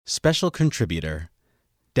Special Contributor,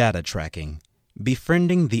 Data Tracking,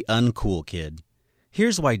 Befriending the Uncool Kid.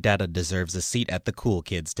 Here's why data deserves a seat at the cool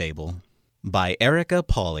kids table. By Erica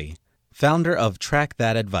Pauly, founder of Track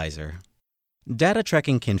That Advisor. Data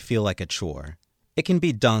tracking can feel like a chore. It can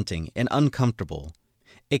be daunting and uncomfortable.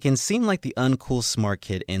 It can seem like the uncool smart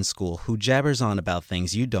kid in school who jabbers on about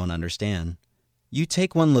things you don't understand. You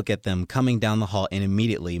take one look at them coming down the hall and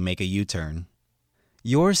immediately make a U-turn.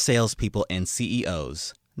 You're salespeople and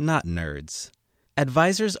CEOs, not nerds.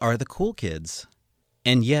 Advisors are the cool kids.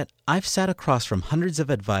 And yet, I've sat across from hundreds of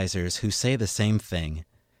advisors who say the same thing.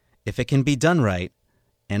 If it can be done right,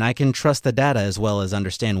 and I can trust the data as well as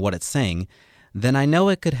understand what it's saying, then I know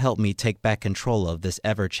it could help me take back control of this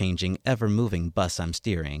ever-changing, ever-moving bus I'm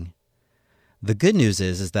steering. The good news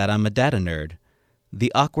is that I'm a data nerd.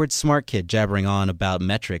 The awkward smart kid jabbering on about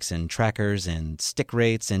metrics and trackers and stick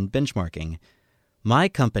rates and benchmarking. My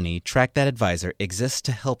company, Track That Advisor, exists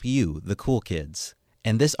to help you, the cool kids.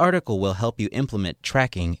 And this article will help you implement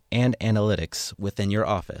tracking and analytics within your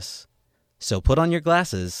office. So put on your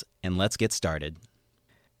glasses and let's get started.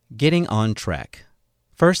 Getting on track.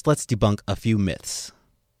 First, let's debunk a few myths.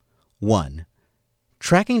 1.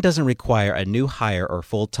 Tracking doesn't require a new hire or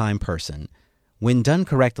full-time person. When done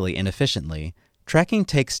correctly and efficiently, tracking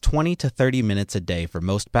takes 20 to 30 minutes a day for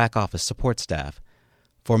most back-office support staff.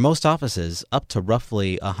 For most offices, up to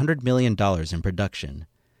roughly $100 million in production.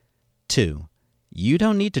 2. You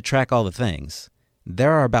don't need to track all the things.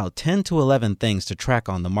 There are about 10 to 11 things to track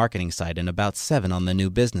on the marketing side and about 7 on the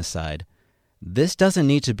new business side. This doesn't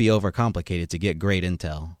need to be overcomplicated to get great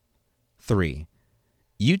intel. 3.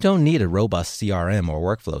 You don't need a robust CRM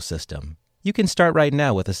or workflow system. You can start right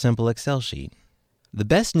now with a simple Excel sheet. The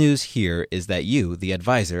best news here is that you, the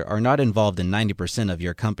advisor, are not involved in 90% of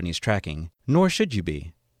your company's tracking, nor should you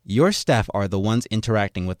be. Your staff are the ones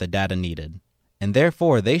interacting with the data needed, and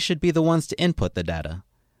therefore they should be the ones to input the data.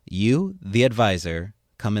 You, the advisor,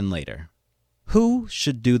 come in later. Who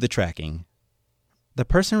should do the tracking? The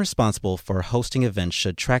person responsible for hosting events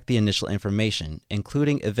should track the initial information,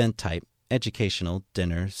 including event type, educational,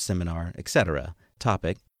 dinner, seminar, etc.,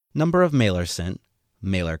 topic, number of mailers sent,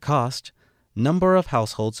 mailer cost, number of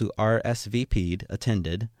households who RSVP'd,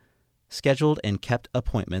 attended, scheduled and kept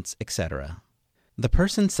appointments, etc. The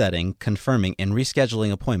person setting, confirming, and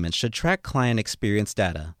rescheduling appointments should track client experience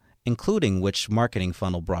data, including which marketing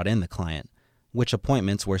funnel brought in the client, which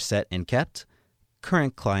appointments were set and kept,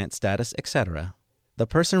 current client status, etc. The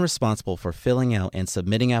person responsible for filling out and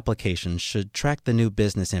submitting applications should track the new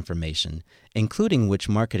business information, including which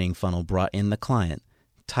marketing funnel brought in the client,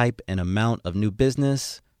 type and amount of new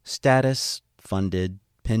business, status, funded,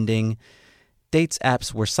 pending, dates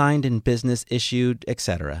apps were signed and business issued,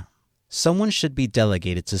 etc. Someone should be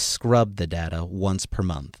delegated to scrub the data once per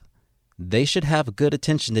month. They should have good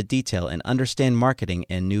attention to detail and understand marketing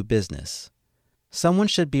and new business. Someone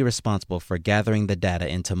should be responsible for gathering the data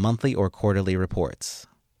into monthly or quarterly reports.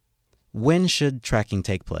 When should tracking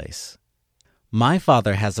take place? My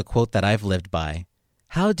father has a quote that I've lived by.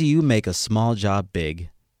 How do you make a small job big?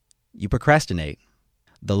 You procrastinate.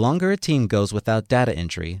 The longer a team goes without data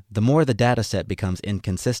entry, the more the data set becomes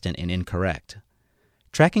inconsistent and incorrect.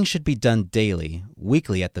 Tracking should be done daily,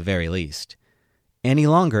 weekly at the very least. Any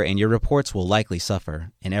longer and your reports will likely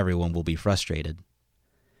suffer, and everyone will be frustrated.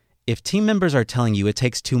 If team members are telling you it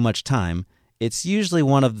takes too much time, it's usually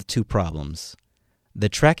one of the two problems. The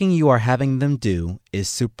tracking you are having them do is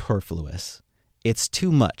superfluous. It's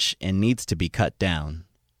too much and needs to be cut down.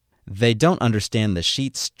 They don't understand the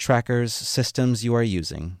sheets, trackers, systems you are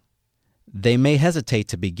using. They may hesitate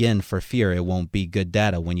to begin for fear it won't be good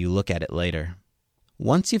data when you look at it later.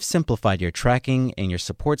 Once you've simplified your tracking and your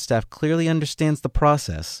support staff clearly understands the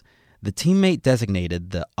process, the teammate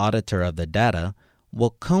designated the auditor of the data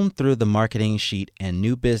will comb through the marketing sheet and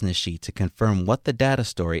new business sheet to confirm what the data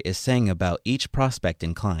story is saying about each prospect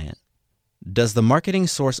and client. Does the marketing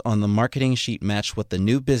source on the marketing sheet match what the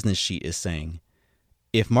new business sheet is saying?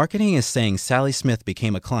 If marketing is saying Sally Smith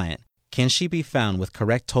became a client, can she be found with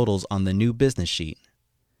correct totals on the new business sheet?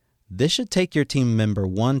 This should take your team member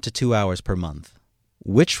 1 to 2 hours per month.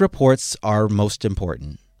 Which reports are most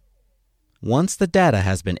important? Once the data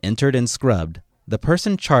has been entered and scrubbed, the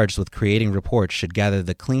person charged with creating reports should gather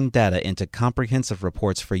the clean data into comprehensive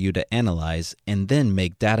reports for you to analyze and then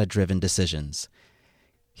make data-driven decisions.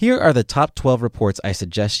 Here are the top 12 reports I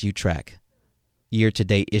suggest you track.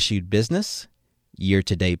 Year-to-date issued business,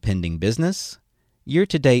 year-to-date pending business,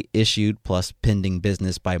 year-to-date issued plus pending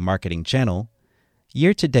business by marketing channel,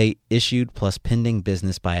 year-to-date issued plus pending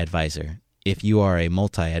business by advisor, if you are a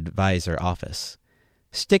multi-advisor office,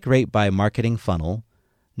 stick rate by marketing funnel,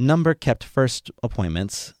 number kept first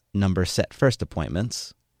appointments, number set first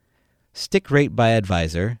appointments, stick rate by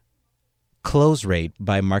advisor, close rate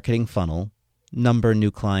by marketing funnel, number new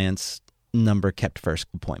clients, number kept first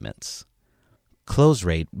appointments, close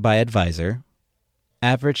rate by advisor,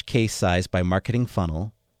 average case size by marketing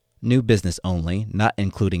funnel, new business only, not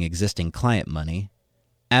including existing client money,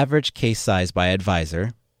 average case size by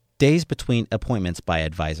advisor, days between appointments by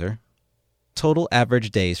advisor, total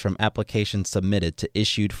average days from application submitted to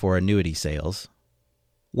issued for annuity sales.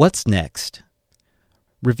 What's next?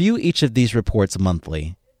 Review each of these reports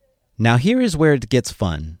monthly. Now here is where it gets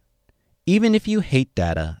fun. Even if you hate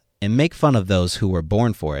data and make fun of those who were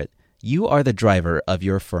born for it, you are the driver of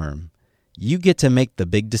your firm. You get to make the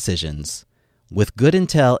big decisions. With good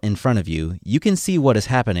intel in front of you, you can see what is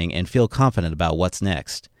happening and feel confident about what's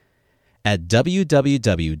next. At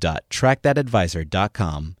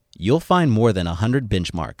www.trackthatadvisor.com, you'll find more than 100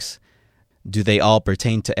 benchmarks. Do they all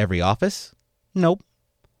pertain to every office? Nope.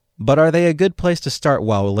 But are they a good place to start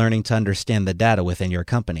while learning to understand the data within your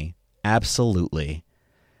company? Absolutely.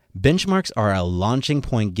 Benchmarks are a launching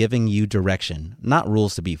point giving you direction, not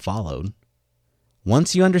rules to be followed.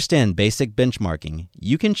 Once you understand basic benchmarking,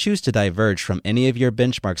 you can choose to diverge from any of your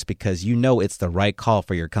benchmarks because you know it's the right call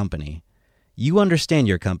for your company. You understand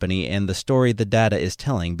your company and the story the data is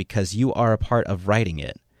telling because you are a part of writing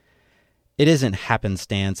it. It isn't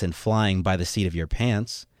happenstance and flying by the seat of your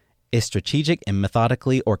pants. It's strategic and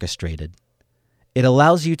methodically orchestrated. It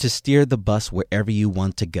allows you to steer the bus wherever you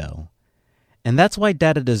want to go. And that's why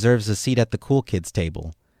data deserves a seat at the cool kids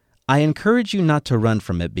table. I encourage you not to run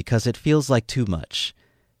from it because it feels like too much.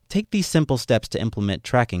 Take these simple steps to implement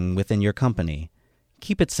tracking within your company.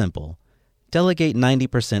 Keep it simple. Delegate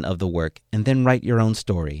 90% of the work and then write your own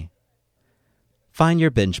story. Find your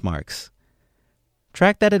benchmarks.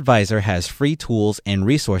 Track That Advisor has free tools and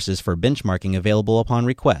resources for benchmarking available upon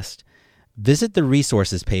request. Visit the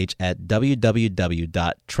resources page at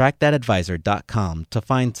www.trackthatadvisor.com to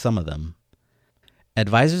find some of them.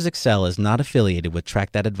 Advisors Excel is not affiliated with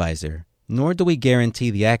Track That Advisor, nor do we guarantee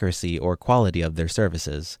the accuracy or quality of their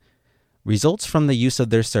services. Results from the use of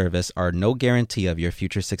their service are no guarantee of your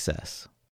future success.